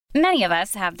Many of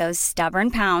us have those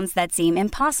stubborn pounds that seem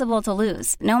impossible to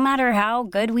lose, no matter how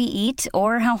good we eat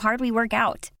or how hard we work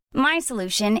out. My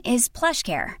solution is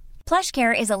PlushCare.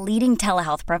 PlushCare is a leading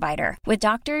telehealth provider with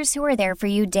doctors who are there for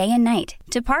you day and night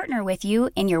to partner with you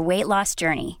in your weight loss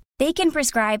journey. They can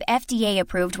prescribe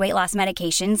FDA-approved weight loss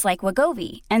medications like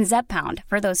Wegovy and Zepbound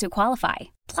for those who qualify.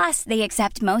 Plus, they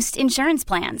accept most insurance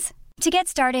plans. To get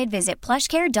started, visit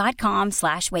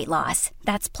plushcare.com/weightloss.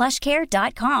 That's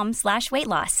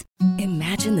plushcare.com/weightloss.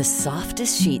 Imagine the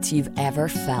softest sheets you've ever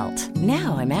felt.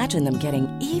 Now imagine them getting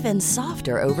even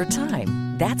softer over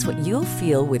time. That's what you'll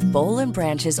feel with Boll &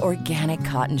 Branch's organic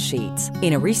cotton sheets.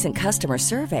 In a recent customer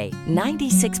survey,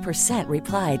 96%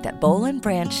 replied that Boll &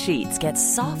 Branch sheets get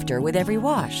softer with every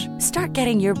wash. Start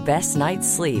getting your best night's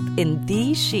sleep in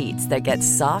these sheets that get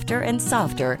softer and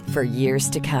softer for years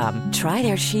to come. Try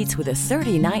their sheets with a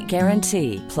 30-night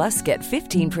guarantee. Plus, get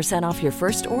 15% off your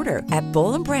first order at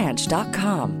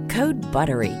bollandbranch.com. Code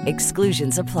BUTTERY.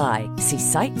 Exclusions apply. See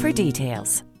site for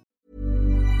details.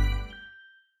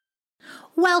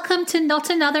 Welcome to Not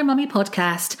Another Mummy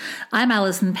Podcast. I'm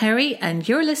Alison Perry and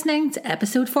you're listening to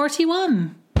episode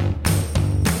 41.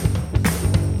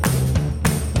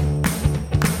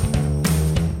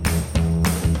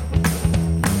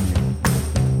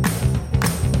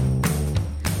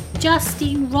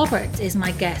 Justine Roberts is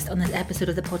my guest on this episode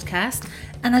of the podcast,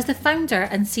 and as the founder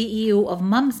and CEO of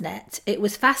Mumsnet, it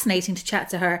was fascinating to chat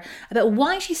to her about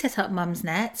why she set up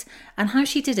Mumsnet and how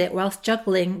she did it whilst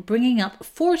juggling bringing up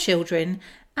 4 children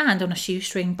and on a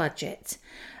shoestring budget.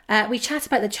 We chat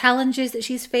about the challenges that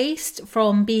she's faced,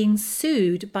 from being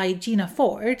sued by Gina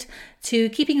Ford to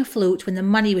keeping afloat when the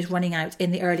money was running out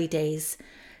in the early days.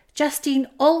 Justine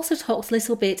also talks a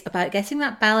little bit about getting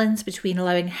that balance between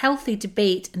allowing healthy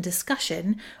debate and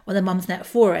discussion on the Mumsnet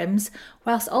forums,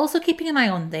 whilst also keeping an eye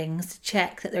on things to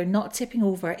check that they're not tipping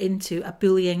over into a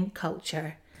bullying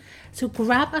culture. So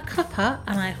grab a cuppa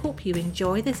and I hope you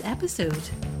enjoy this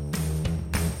episode.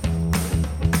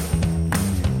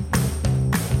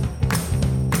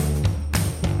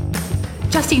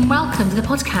 Justine, welcome to the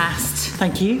podcast.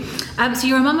 Thank you. So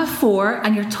you're a mum of 4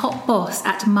 and you're top boss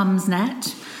at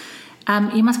Mumsnet.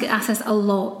 You must get asked this a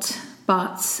lot,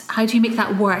 but how do you make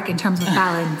that work in terms of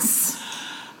balance?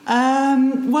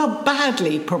 Well,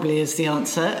 badly probably is the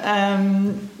answer.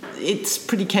 It's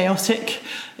pretty chaotic.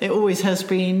 It always has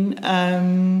been.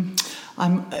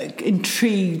 I'm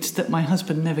intrigued that my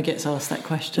husband never gets asked that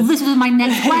question. Well, this was my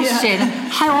next question. Yeah.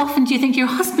 How often do you think your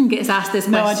husband gets asked this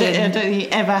question? No, I don't think he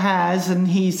ever has, and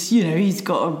he's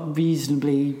got a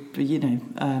reasonably,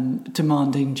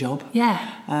 demanding job. Yeah.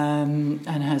 And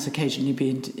has occasionally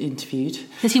been interviewed.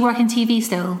 Does he work in TV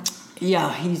still?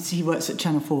 Yeah, he works at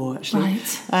Channel 4 actually.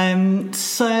 Right.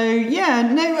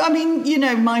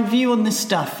 My view on this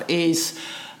stuff is.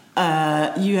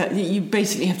 You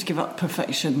basically have to give up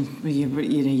perfection.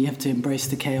 You have to embrace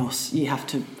the chaos. You have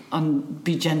to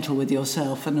be gentle with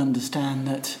yourself and understand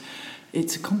that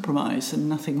it's a compromise and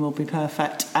nothing will be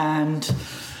perfect. And,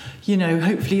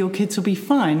 hopefully your kids will be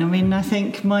fine. I mean, I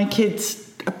think my kids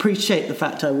appreciate the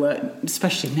fact I work,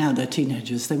 especially now they're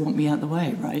teenagers. They want me out the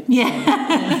way, right?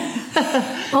 Yeah.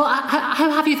 Well, how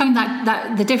have you found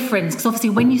that the difference? Because obviously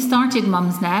when you started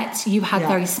Mumsnet, you had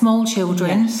very small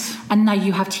children, yes. And now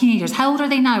you have teenagers. How old are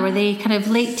they now? Are they kind of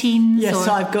late teens? Yes, or?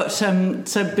 So I've got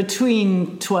so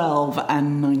between 12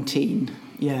 and 19.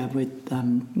 Yeah, with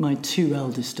my 2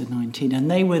 eldest are 19, and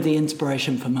they were the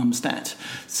inspiration for Mumsnet.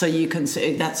 So you can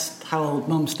see that's how old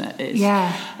Mumsnet is.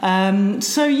 Yeah.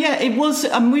 It was.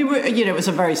 We were. It was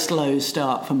a very slow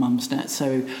start for Mumsnet.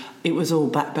 So it was all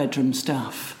back bedroom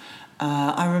stuff.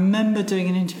 I remember doing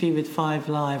an interview with 5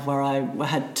 Live where I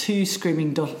had 2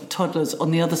 screaming toddlers on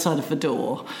the other side of the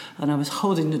door, and I was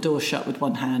holding the door shut with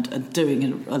one hand and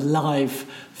doing a live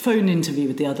phone interview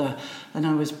with the other. And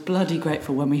I was bloody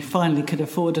grateful when we finally could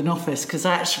afford an office, because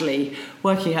actually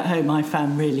working at home I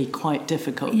found really quite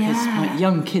difficult, because my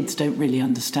young kids don't really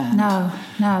understand. No.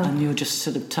 And you're just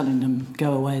sort of telling them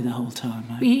go away the whole time.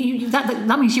 Right?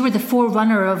 That means you were the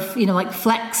forerunner of the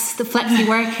flexi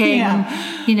working,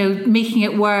 making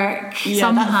it work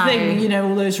somehow. That thing,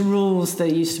 all those rules there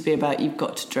used to be about you've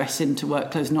got to dress into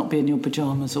work clothes, not be in your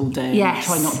pyjamas all day, yes.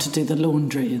 And try not to do the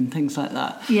laundry and things like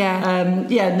that. Yeah.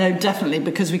 No, definitely,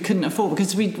 because we couldn't afford,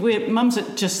 because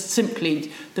Mumsnet just simply,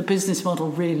 the business model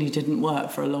really didn't work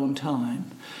for a long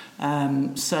time.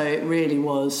 So it really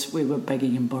was, we were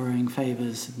begging and borrowing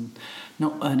favours and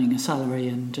not earning a salary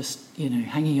and just,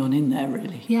 hanging on in there,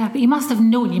 really. Yeah, but you must have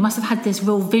known, you must have had this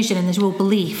real vision and this real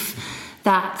belief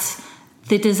that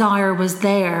the desire was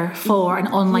there for an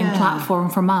online platform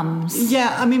for mums.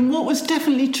 Yeah, I mean, what was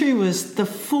definitely true was the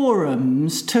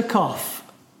forums took off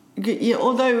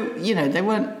although, they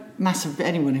weren't massive.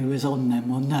 Anyone who was on them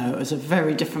will know it was a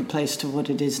very different place to what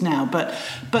it is now. But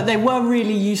they were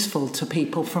really useful to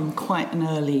people from quite an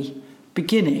early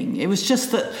beginning. It was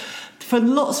just that for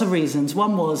lots of reasons.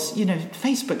 One was,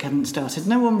 Facebook hadn't started.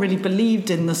 No one really believed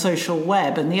in the social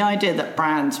web, and the idea that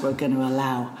brands were going to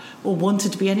allow or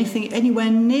wanted to be anywhere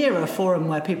near a forum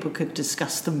where people could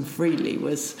discuss them freely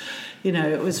was,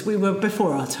 we were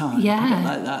before our time. Yeah. A bit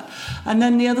like that. And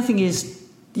then the other thing is,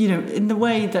 in the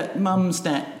way that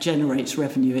Mumsnet generates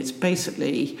revenue, it's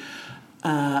basically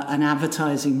an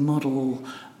advertising model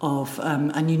of,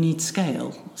 and you need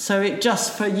scale. So it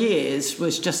just, for years,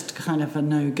 was just kind of a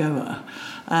no-goer.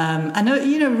 And,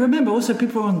 remember, also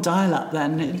people were on dial-up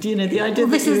then. The idea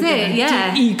that you were going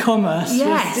to do e-commerce,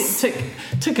 it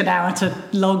took an hour to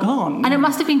log on. And it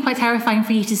must have been quite terrifying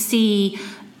for you to see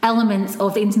elements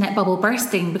of the internet bubble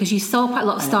bursting, because you saw quite a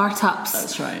lot of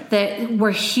startups that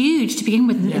were huge to begin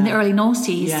with in the early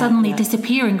noughties suddenly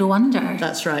disappear and go under.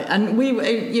 That's right. And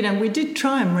we did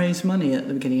try and raise money at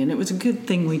the beginning, and it was a good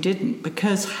thing we didn't,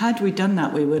 because had we done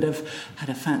that, we would have had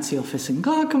a fancy office in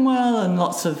Clerkenwell and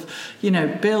lots of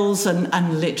bills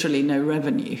and literally no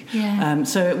revenue.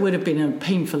 So it would have been a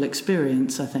painful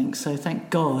experience, I think. So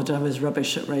thank God I was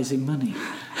rubbish at raising money.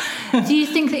 Do you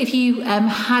think that if you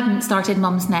hadn't started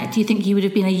Mumsnet, do you think you would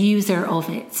have been a user of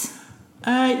it?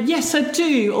 Yes, I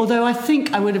do. Although I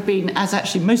think I would have been, as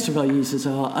actually most of our users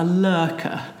are, a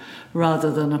lurker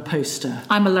rather than a poster.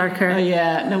 I'm a lurker.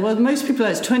 Most people,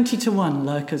 it's 20-1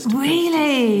 lurkers to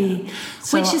really?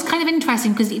 So which is kind of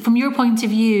interesting, because from your point of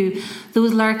view,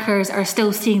 those lurkers are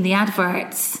still seeing the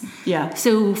adverts. Yeah.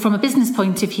 So from a business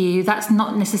point of view, that's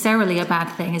not necessarily a bad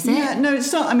thing, is it? Yeah, no,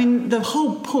 it's not. I mean, the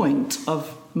whole point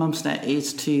of Mumsnet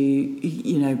is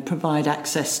to, provide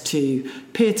access to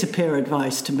peer-to-peer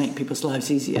advice to make people's lives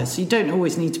easier. So you don't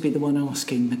always need to be the one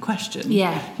asking the question.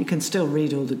 Yeah. You can still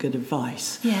read all the good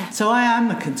advice. Yeah. So I am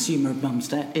a consumer of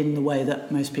Mumsnet in the way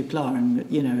that most people are. And,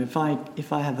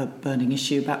 if I have a burning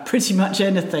issue about pretty much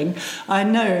anything, I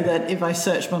know that if I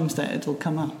search Mumsnet, it'll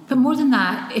come up. But more than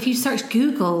that, if you search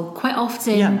Google, quite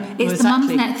often it's the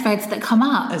Mumsnet threads that come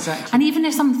up. Exactly. And even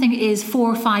if something is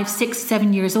 4, 5, 6,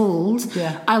 7 years old,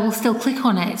 I will still click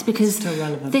on it, because it's still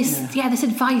relevant, this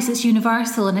advice is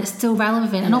universal and it's still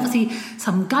relevant. And obviously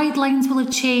some guidelines will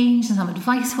have changed and some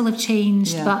advice will have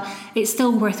changed, but it's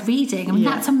still worth reading. I mean,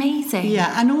 that's amazing.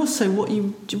 Yeah, and also what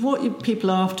you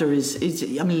people are after is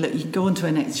I mean, look, you can go onto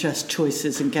NHS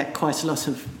Choices and get quite a lot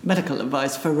of medical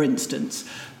advice, for instance,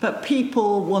 but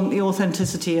people want the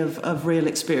authenticity of real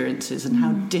experiences and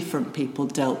how different people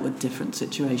dealt with different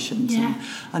situations.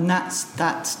 And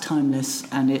that's timeless,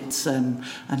 and it's and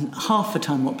half the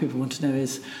time what people want to know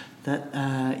is that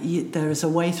there is a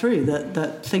way through,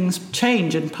 that things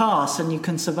change and pass and you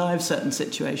can survive certain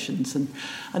situations,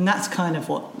 and that's kind of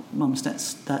what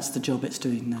Mumsnet's, that's the job it's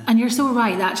doing there. And you're so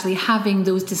right, actually, having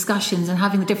those discussions and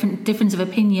having the difference of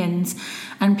opinions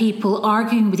and people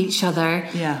arguing with each other,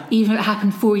 even if it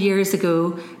happened 4 years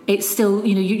ago, it's still,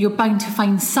 you're bound to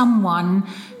find someone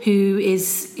who is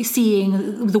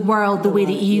seeing the world the way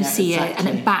that you see it, and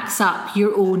it backs up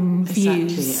your own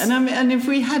views. And if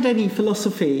we had any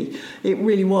philosophy, it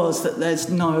really was that there's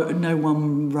no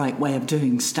one right way of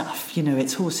doing stuff.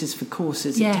 It's horses for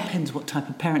courses. It depends what type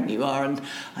of parent you are. And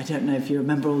I don't know if you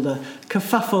remember all the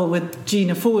kerfuffle with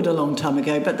Gina Ford a long time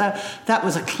ago, but that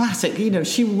was a classic.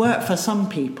 She worked for some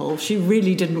people. She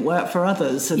really didn't work for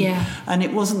others. And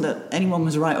it wasn't that anyone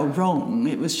was right or wrong.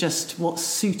 It was just what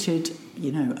suited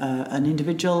an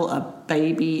individual, a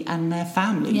baby, and their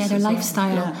families. Yeah, their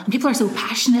lifestyle. Yeah. And people are so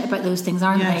passionate about those things,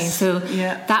 aren't they? So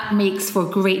that makes for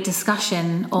great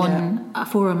discussion on a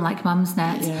forum like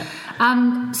Mumsnet.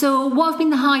 Yeah. So what have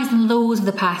been the highs and lows of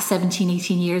the past 17,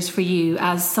 18 years for you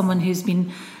as someone who's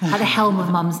been at the helm of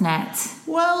Mumsnet?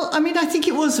 Well, I mean, I think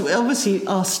it was, obviously,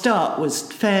 our start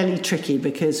was fairly tricky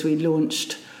because we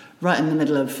launched right in the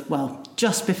middle of,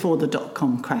 just before the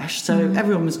dot-com crash. So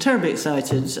everyone was terribly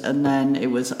excited, and then it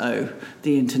was, the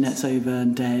internet's over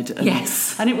and dead.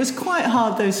 And it was quite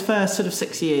hard those first sort of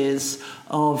 6 years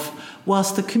of,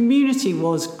 whilst the community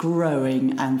was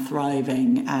growing and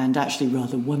thriving and actually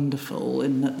rather wonderful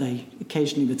in that they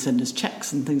occasionally would send us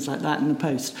checks and things like that in the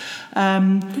post.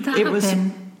 Did that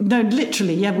happen? No,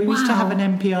 literally, we used to have an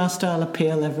NPR-style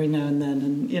appeal every now and then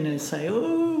and, say,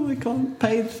 we can't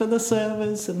pay for the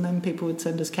servers, and then people would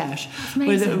send us cash,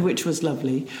 which was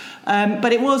lovely.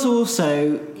 But it was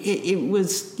also,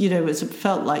 it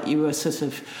felt like you were sort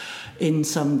of in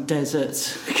some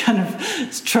desert, kind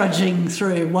of trudging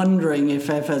through, wondering if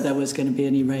ever there was going to be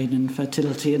any rain and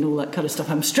fertility and all that kind of stuff.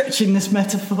 I'm stretching this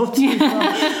metaphor too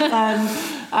far.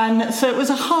 And so it was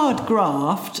a hard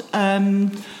graft.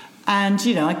 And,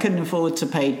 you know, I couldn't afford to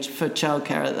pay for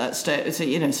childcare at that stage. So,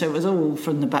 you know, so it was all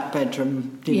from the back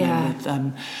bedroom, you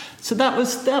know. So that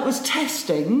was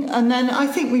testing. And then I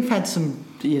think we've had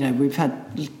we've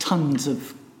had tons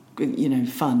of, you know,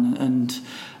 fun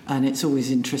and it's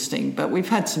always interesting. But we've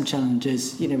had some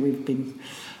challenges. You know,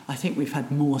 I think we've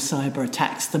had more cyber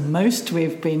attacks than most.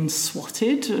 We've been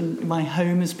swatted, and my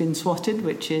home has been swatted,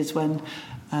 which is when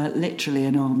literally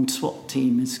an armed SWAT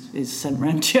team is sent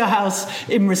round to your house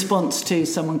in response to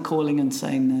someone calling and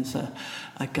saying there's a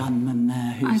gunman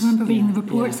there. I remember reading the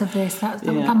reports of this. That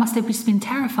must have just been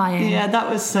terrifying. Yeah, that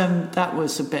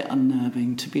was a bit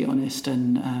unnerving, to be honest.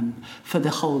 And for the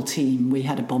whole team, we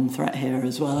had a bomb threat here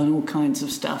as well, and all kinds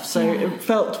of stuff. So it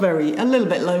felt a little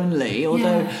bit lonely.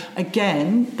 Although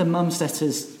again, the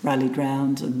Mumsnetters rallied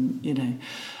round, and you know,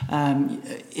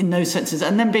 in those senses,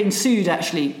 and then being sued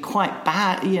actually quite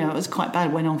bad. You know, it was quite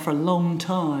bad. It went on for a long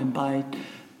time by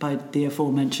the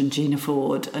aforementioned Gina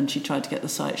Ford, and she tried to get the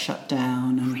site shut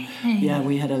down. And really?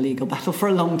 We had a legal battle for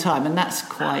a long time, and that's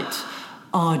quite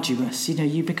arduous. You know,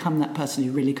 you become that person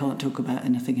who really can't talk about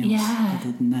anything else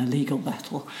other than their legal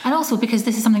battle. And also because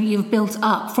this is something you've built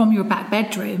up from your back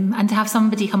bedroom, and to have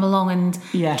somebody come along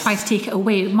and try to take it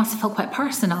away, it must have felt quite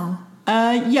personal.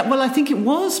 Well, I think it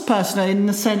was personal in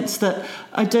the sense that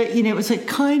it was a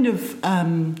kind of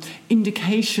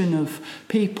indication of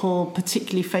people,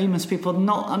 particularly famous people,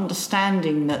 not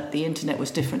understanding that the internet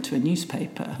was different to a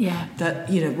newspaper. Yeah. That,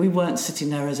 you know, we weren't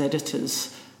sitting there as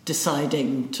editors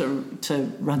deciding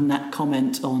to run that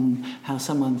comment on how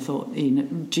someone thought, you know,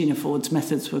 Gina Ford's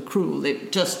methods were cruel.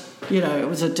 It just, you know, it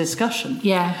was a discussion.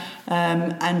 Yeah.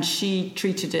 And she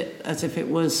treated it as if it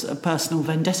was a personal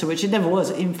vendetta, which it never was.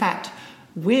 In fact,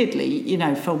 weirdly, you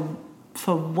know,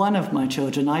 for one of my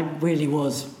children, I really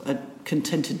was a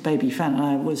contented baby fan.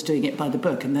 I was doing it by the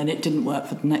book, and then it didn't work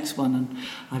for the next one, and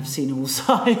I've seen all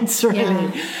sides,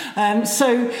 really. Yeah.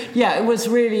 That was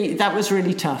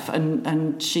really tough,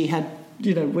 and she had,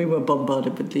 you know, we were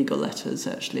bombarded with legal letters,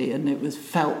 actually, and it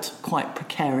felt quite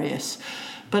precarious.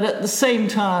 But at the same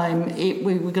time,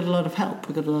 we got a lot of help.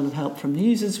 We got a lot of help from the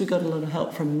users. We got a lot of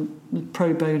help from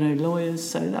pro bono lawyers.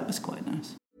 So that was quite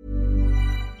nice.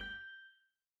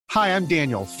 Hi, I'm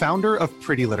Daniel, founder of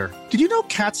Pretty Litter. Did you know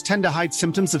cats tend to hide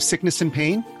symptoms of sickness and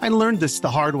pain? I learned this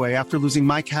the hard way after losing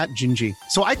my cat, Gingy.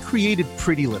 So I created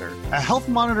Pretty Litter, a health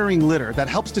monitoring litter that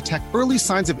helps detect early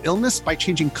signs of illness by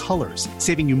changing colors,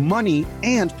 saving you money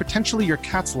and potentially your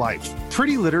cat's life.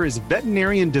 Pretty Litter is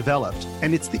veterinarian developed,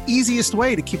 and it's the easiest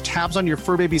way to keep tabs on your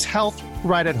fur baby's health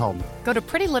right at home. Go to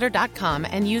prettylitter.com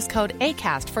and use code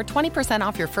ACAST for 20%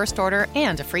 off your first order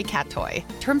and a free cat toy.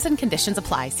 Terms and conditions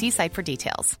apply. See site for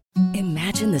details.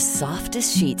 Imagine the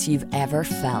softest sheets you've ever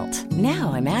felt.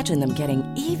 Now imagine them getting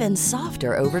even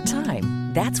softer over time.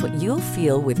 That's what you'll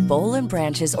feel with Boll &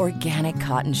 Branch's organic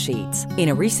cotton sheets. In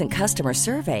a recent customer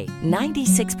survey,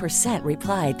 96%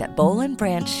 replied that Boll &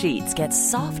 Branch sheets get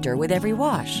softer with every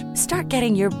wash. Start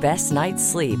getting your best night's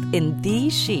sleep in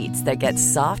these sheets that get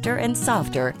softer and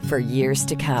softer for years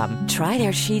to come. Try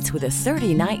their sheets with a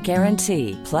 30-night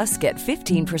guarantee. Plus, get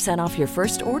 15% off your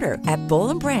first order at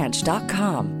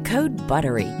bollandbranch.com. Code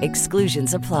BUTTERY.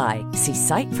 Exclusions apply. See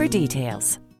site for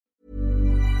details.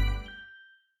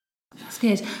 That's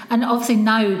good. And obviously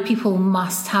now people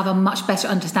must have a much better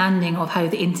understanding of how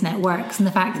the internet works, and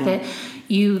the fact that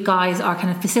you guys are kind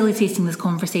of facilitating this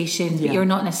conversation, but you're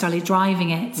not necessarily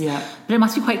driving it. Yeah. But it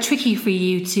must be quite tricky for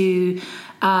you to,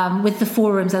 with the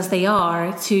forums as they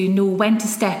are, to know when to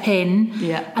step in.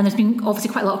 Yeah. And there's been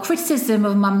obviously quite a lot of criticism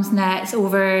of Mumsnet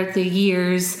over the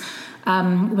years.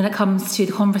 When it comes to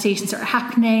the conversations that are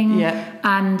happening,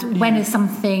 and when is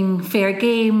something fair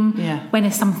game, when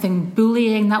is something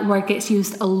bullying. That word gets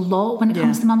used a lot when it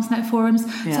comes to Mumsnet forums.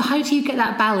 So how do you get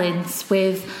that balance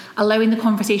with allowing the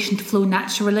conversation to flow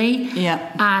naturally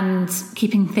and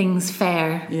keeping things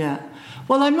fair?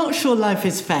 Well, I'm not sure life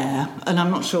is fair, and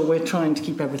I'm not sure we're trying to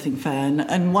keep everything fair.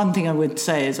 And one thing I would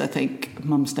say is I think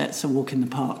Mumsnet's a walk in the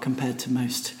park compared to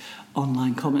most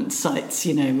online comment sites.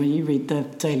 You know, when you read the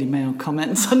Daily Mail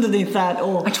comments underneath that,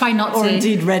 or I try not or to.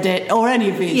 Indeed Reddit, or any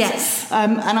of these. Yes.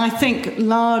 And I think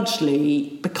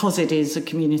largely because it is a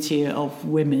community of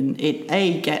women, it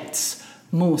A, gets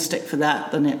more stick for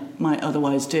that than it might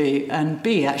otherwise do, and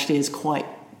B, actually is quite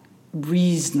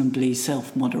reasonably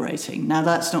self-moderating. Now,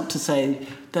 that's not to say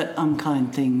that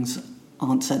unkind things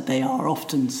aren't said, they are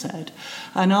often said.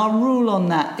 And our rule on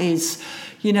that is,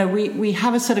 we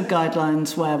have a set of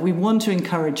guidelines where we want to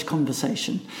encourage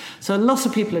conversation. So lots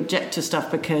of people object to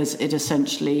stuff because it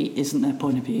essentially isn't their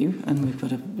point of view, and we've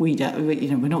got to weed out,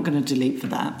 we're not going to delete for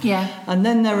that. Yeah. And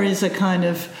then there is a kind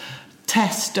of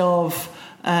test of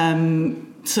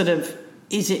does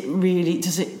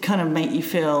it kind of make you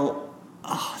feel,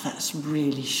 oh, that's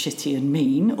really shitty and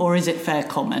mean, or is it fair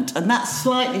comment? And that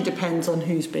slightly depends on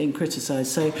who's being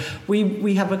criticised. So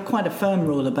we have quite a firm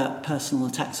rule about personal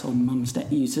attacks on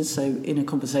Mumsnet users. So in a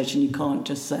conversation, you can't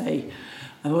just say,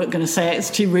 I'm not going to say it's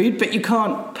too rude, but you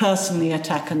can't personally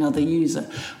attack another user.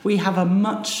 We have a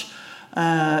much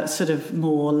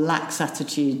more lax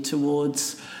attitude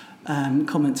towards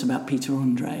comments about Peter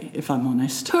Andre, if I'm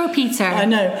honest. Poor Peter. I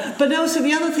know. But also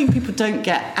the other thing people don't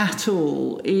get at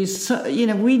all is,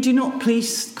 we do not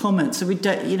police comments. So we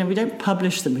don't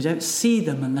publish them. We don't see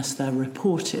them unless they're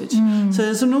reported. So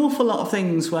there's an awful lot of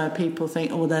things where people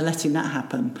think, oh, they're letting that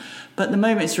happen. But the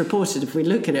moment it's reported, if we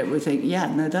look at it, we think,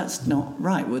 yeah, no, that's not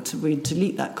right. We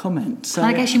delete that comment. So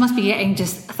I guess you must be getting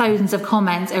just thousands of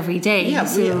comments every day. Yeah,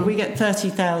 so. we get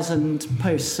 30,000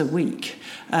 posts a week.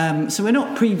 So we're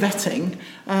not pre-vetting.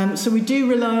 So we do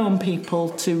rely on people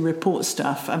to report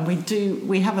stuff, and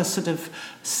we have a sort of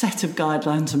set of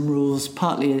guidelines and rules.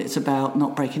 Partly it's about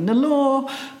not breaking the law,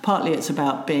 partly it's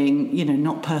about being,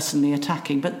 not personally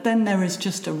attacking. But then there is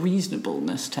just a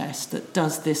reasonableness test that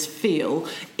does this feel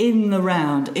in the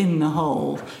round, in the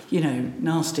whole,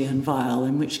 nasty and vile,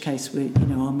 in which case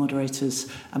our moderators,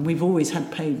 and we've always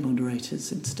had paid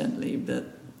moderators, incidentally, that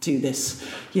do this,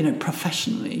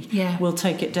 professionally. Yeah. We'll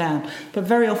take it down. But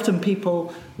very often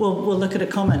people will look at a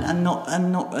comment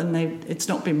it's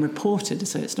not been reported,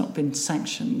 so it's not been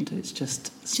sanctioned. It's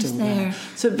just still there.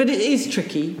 So, but it is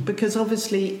tricky because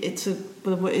obviously it's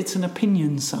an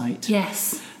opinion site.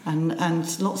 Yes.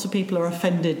 And lots of people are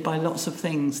offended by lots of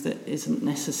things that isn't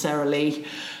necessarily.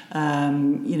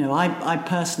 I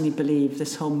personally believe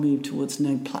this whole move towards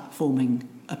no platforming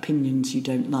opinions you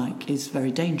don't like is very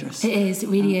dangerous. It is. It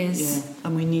really is. Yeah,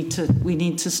 and we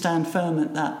need to stand firm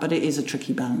at that. But it is a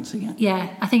tricky balancing act.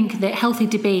 Yeah, I think that healthy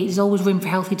debate, there's always room for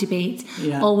healthy debate.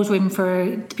 Yeah. Always room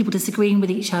for people disagreeing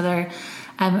with each other.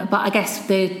 But I guess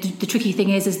the tricky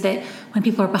thing is that when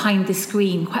people are behind the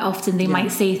screen, quite often they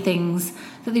might say things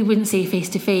that they wouldn't say face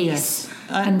to face. Yes.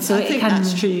 And so I think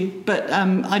that's true, but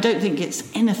I don't think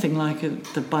it's anything like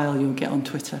the bile you'll get on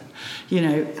Twitter.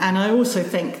 And I also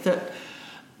think that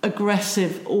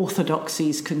aggressive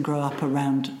orthodoxies can grow up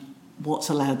around what's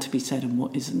allowed to be said and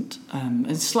what isn't.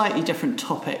 It's a slightly different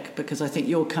topic because I think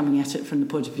you're coming at it from the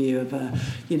point of view of an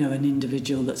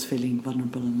individual that's feeling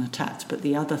vulnerable and attacked. But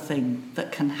the other thing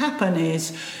that can happen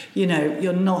is,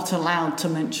 you're not allowed to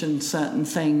mention certain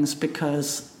things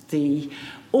because the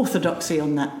orthodoxy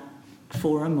on that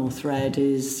forum or thread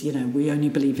is, we only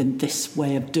believe in this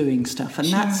way of doing stuff. And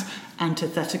that's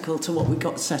antithetical to what we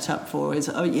got set up for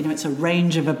is, it's a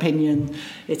range of opinion,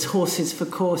 it's horses for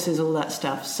courses, all that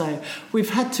stuff. So we've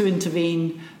had to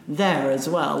intervene there as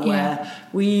well, where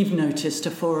we've noticed a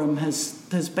forum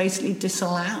has basically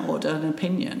disallowed an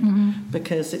opinion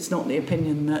because it's not the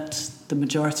opinion that the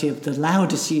majority of the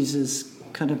loudest users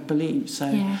kind of believe.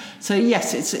 So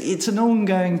yes, it's an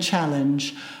ongoing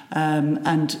challenge.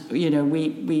 And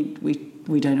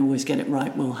we don't always get it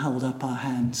right. We'll hold up our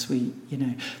hands.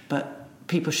 But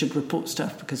people should report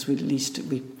stuff because we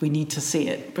need to see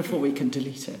it before we can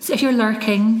delete it. So if you're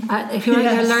lurking, out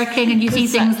there lurking and you see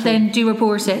things, then do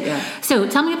report it. Yeah. So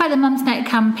tell me about the Mumsnet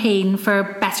campaign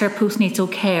for better postnatal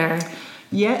care.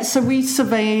 Yeah, so we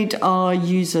surveyed our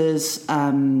users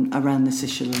around this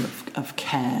issue of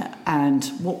care, and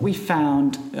what we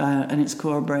found, and it's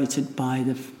corroborated by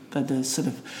the sort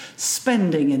of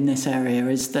spending in this area,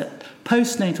 is that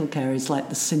postnatal care is like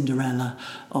the Cinderella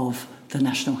of the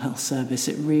National Health Service.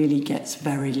 It really gets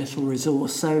very little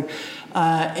resource. So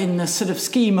in the sort of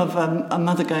scheme of a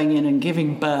mother going in and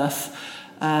giving birth,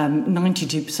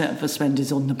 92% of the spend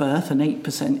is on the birth and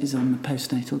 8% is on the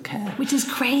postnatal care. Which is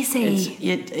crazy.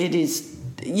 It is,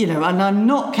 and I'm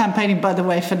not campaigning, by the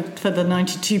way, for the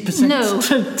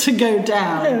 92% to go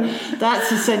down. No.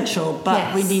 That's essential,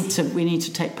 but we need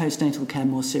to take postnatal care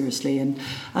more seriously. And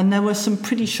there were some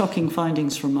pretty shocking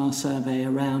findings from our survey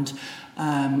around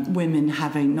women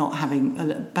not having,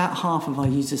 about half of our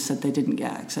users said they didn't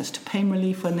get access to pain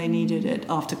relief when they needed it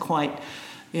after quite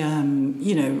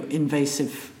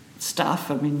invasive stuff.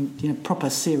 I mean,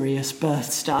 proper serious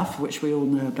birth stuff, which we all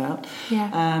know about.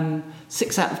 Yeah.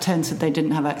 6 out of 10 said they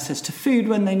didn't have access to food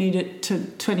when they needed to.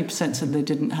 20% said they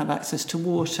didn't have access to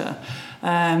water.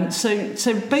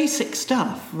 So basic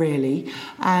stuff, really,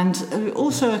 and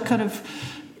also a kind of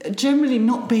generally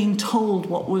not being told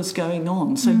what was going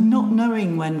on. So not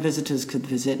knowing when visitors could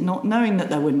visit, not knowing that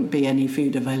there wouldn't be any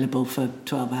food available for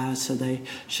 12 hours, so they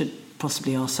should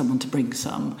possibly ask someone to bring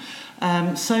some.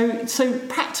 So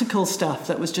practical stuff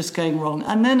that was just going wrong.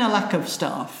 And then a lack of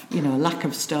staff,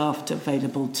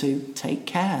 available to take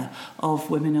care of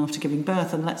women after giving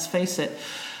birth. And let's face it,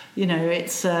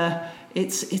 it's a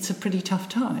pretty tough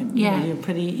time. Yeah.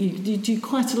 You do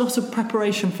quite a lot of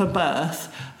preparation for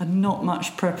birth and not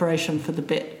much preparation for the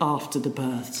bit after the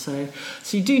birth. So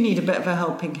you do need a bit of a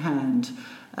helping hand.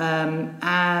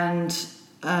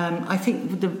 I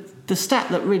think the stat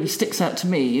that really sticks out to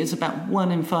me is about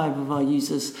 1 in 5 of our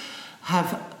users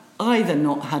have either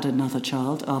not had another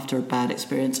child after a bad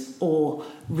experience or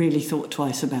really thought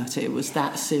twice about it. It was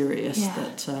that serious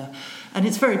that... and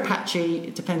it's very patchy.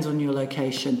 It depends on your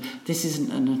location. This isn't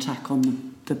an attack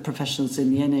on the professionals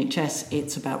in the NHS.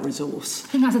 It's about resource. I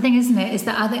think that's the thing, isn't it? Is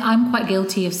that I think I'm quite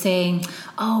guilty of saying,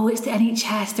 oh, it's the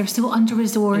NHS, they're so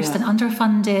under-resourced and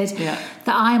underfunded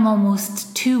that I'm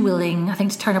almost too willing, I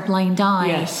think, to turn a blind eye.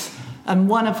 Yes. And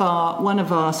one of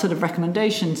our sort of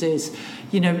recommendations is,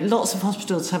 lots of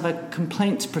hospitals have a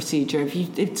complaints procedure.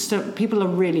 People are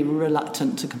really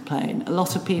reluctant to complain. A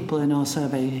lot of people in our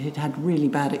survey had really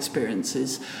bad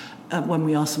experiences. When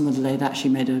we asked them whether they'd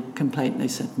actually made a complaint, they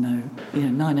said no.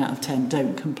 9 out of 10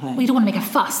 don't complain. Well, you don't want to make a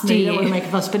fuss, do you? You don't want to make a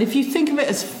fuss. But if you think of it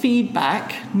as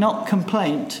feedback, not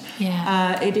complaint,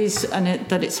 it is,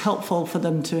 that it's helpful for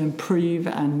them to improve,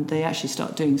 and they actually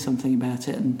start doing something about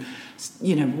it. And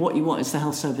what you want is the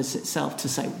health service itself to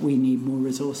say, we need more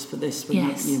resource for this. We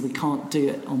can't do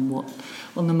it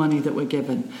on the money that we're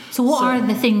given. So what are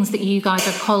the things that you guys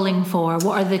are calling for?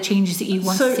 What are the changes that you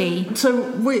want to see?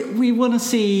 So we want to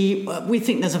see, we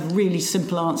think there's a really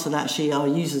simple answer that actually our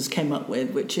users came up with,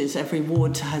 which is every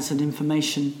ward has an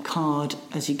information card.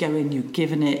 As you go in, you're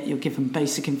given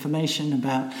basic information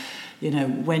about,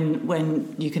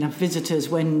 when you can have visitors,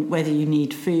 whether you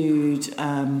need food,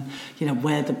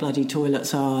 where the bloody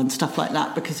toilets are and stuff like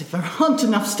that. Because if there aren't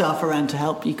enough staff around to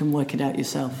help, you can work it out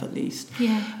yourself at least.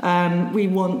 Yeah. We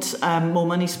want more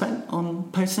money spent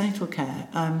on postnatal care.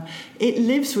 It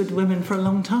lives with women for a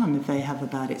long time if they have a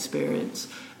bad experience.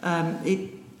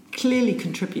 It clearly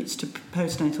contributes to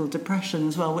postnatal depression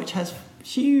as well, which has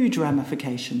huge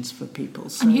ramifications for people.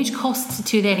 And huge costs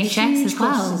to the NHS as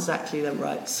well. Costs, exactly, that's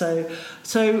right. So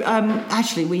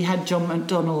actually, we had John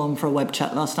McDonnell on for a web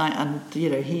chat last night, and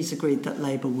he's agreed that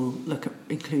Labour will look at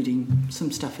including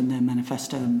some stuff in their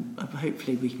manifesto, and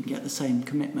hopefully we can get the same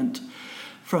commitment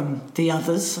from the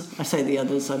others. I say the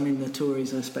others, I mean the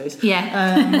Tories, I suppose. Yeah.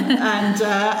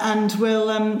 And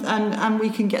we'll and we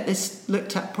can get this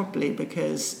looked at properly,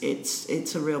 because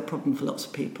it's a real problem for lots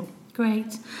of people.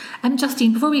 Great.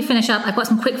 Justine, before we finish up, I've got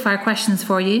some quick fire questions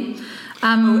for you.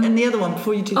 And the other one,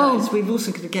 before you do that, is we've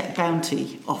also got to get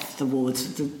bounty off the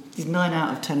wards. 9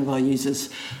 out of 10 of our users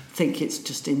think it's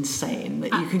just insane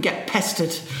that you can get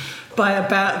pestered by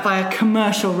a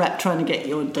commercial rep trying to get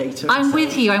your data. I'm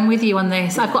with you on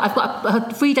this. I've got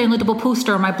a free downloadable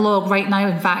poster on my blog right now,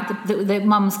 in fact, that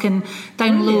mums can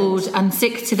download and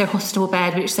stick to their hospital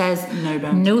bed, which says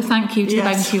no thank you to the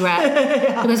bounty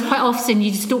rep. Because quite often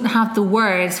you just don't have the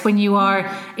words when you are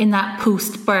in that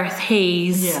post-birth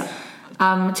haze.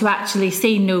 To actually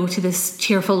say no to this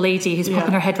cheerful lady who's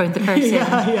popping her head round the curtain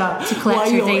to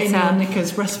collect your data. While you're in your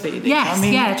knickers breastfeeding.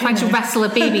 Yes, trying to wrestle a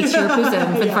baby to your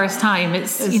bosom for the first time.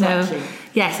 It's,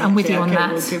 yes, I'm with you on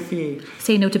that. Well, good for you.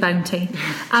 Say no to bounty.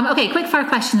 Okay, quick fire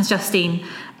questions, Justine.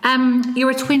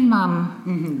 You're a twin mum.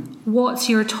 Mm-hmm. What's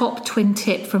your top twin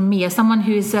tip from me, as someone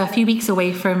who's a few weeks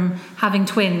away from having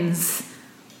twins?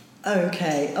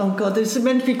 Okay. Oh God, this is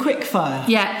meant to be quick fire.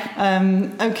 Yeah.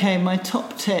 Okay, my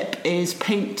top tip is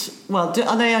paint. Well,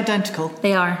 are they identical?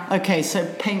 They are. Okay, so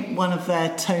paint one of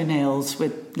their toenails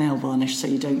with nail varnish so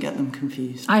you don't get them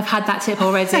confused. I've had that tip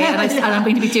already, and I'm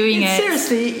going to be doing it.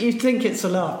 Seriously, you think it's a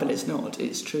laugh, but it's not.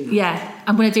 It's true. Yeah,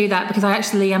 I'm going to do that because I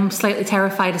actually am slightly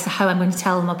terrified as to how I'm going to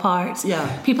tell them apart.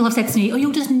 Yeah. People have said to me, "Oh,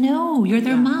 you'll just know. You're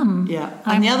their mum." Yeah.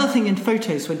 And the other thing in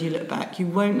photos, when you look back, you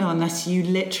won't know unless you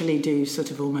literally do sort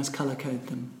of almost colour code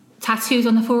them. Tattoos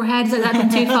on the forehead, is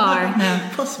that too far? No.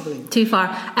 Possibly. Too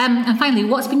far. And finally,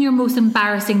 what's been your most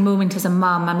embarrassing moment as a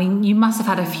mum? I mean, you must have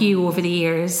had a few over the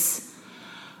years.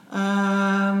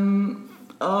 Oh,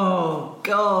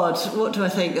 God. What do I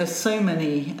think? There's so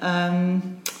many.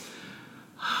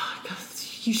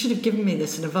 You should have given me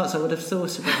this in advance. I would have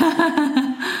thought of it.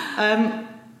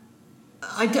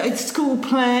 It's school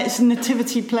play. It's a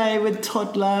nativity play with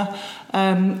toddler.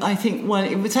 I think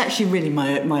it was actually really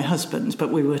my husband's,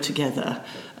 but we were together.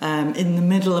 In the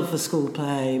middle of the school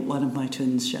play, one of my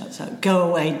twins shouts out, "Go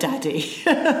away, Daddy."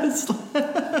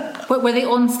 But were they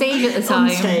on stage at the time?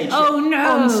 On stage. Oh,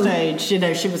 no. On stage. She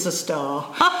was a star.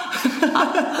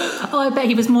 Oh, I bet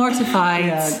he was mortified.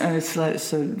 Yeah, and it's like,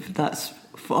 so that's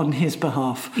on his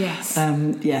behalf. Yes.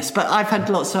 Yes, but I've had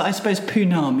lots of, I suppose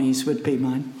Punamis would be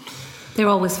mine. They're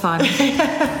always fun.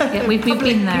 Yeah, we've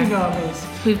been there. Punamis.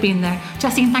 We've been there.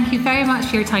 Justine, thank you very much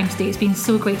for your time today. It's been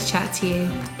so great to chat to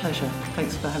you. Pleasure.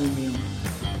 Thanks for having me on.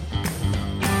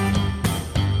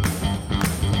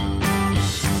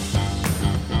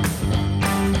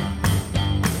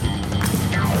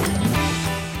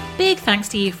 Big thanks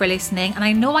to you for listening, and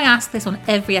I know I ask this on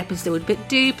every episode, but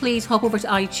do please hop over to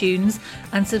iTunes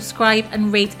and subscribe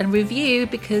and rate and review,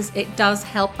 because it does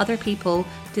help other people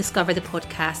discover the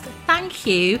podcast. Thank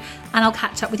you, and I'll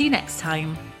catch up with you next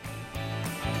time.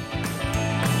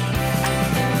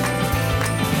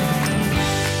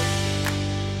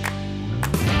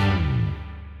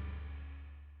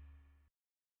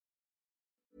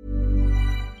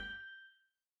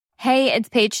 Hey, it's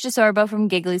Paige DeSorbo from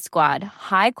Giggly Squad.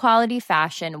 High quality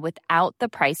fashion without the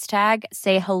price tag.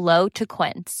 Say hello to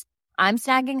Quince. I'm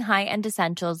snagging high-end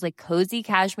essentials like cozy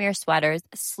cashmere sweaters,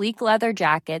 sleek leather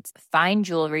jackets, fine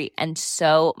jewelry, and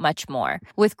so much more.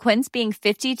 With Quince being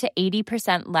 50 to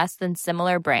 80% less than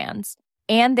similar brands.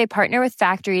 And they partner with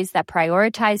factories that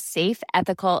prioritize safe,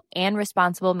 ethical, and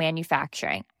responsible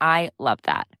manufacturing. I love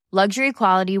that. Luxury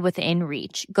quality within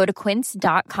reach. Go to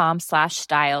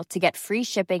quince.com/style to get free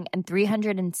shipping and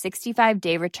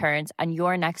 365-day returns on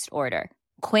your next order.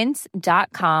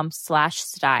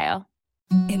 Quince.com/style.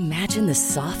 Imagine the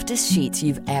softest sheets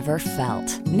you've ever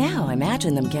felt. Now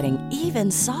imagine them getting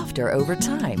even softer over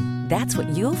time. That's what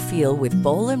you'll feel with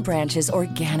Boll & Branch's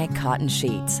organic cotton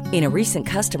sheets. In a recent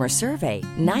customer survey,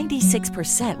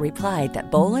 96% replied that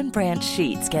Boll & Branch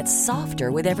sheets get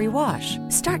softer with every wash.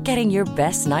 Start getting your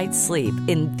best night's sleep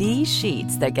in these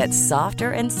sheets that get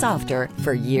softer and softer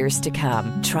for years to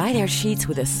come. Try their sheets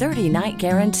with a 30-night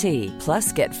guarantee.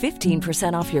 Plus, get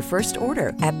 15% off your first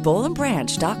order at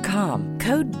bollandbranch.com.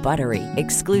 Code BUTTERY.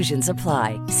 Exclusions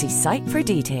apply. See site for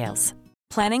details.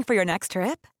 Planning for your next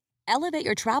trip? Elevate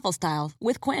your travel style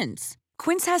with Quince.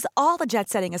 Quince has all the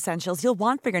jet-setting essentials you'll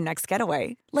want for your next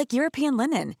getaway, like European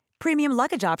linen, premium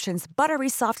luggage options, buttery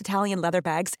soft Italian leather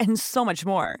bags, and so much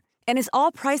more. And is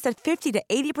all priced at 50 to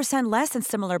 80% less than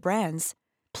similar brands.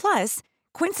 Plus,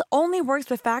 Quince only works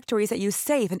with factories that use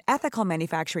safe and ethical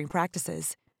manufacturing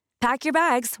practices. Pack your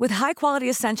bags with high-quality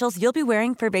essentials you'll be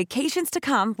wearing for vacations to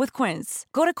come with Quince.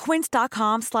 Go to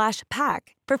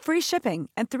quince.com/pack for free shipping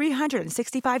and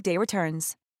 365-day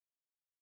returns.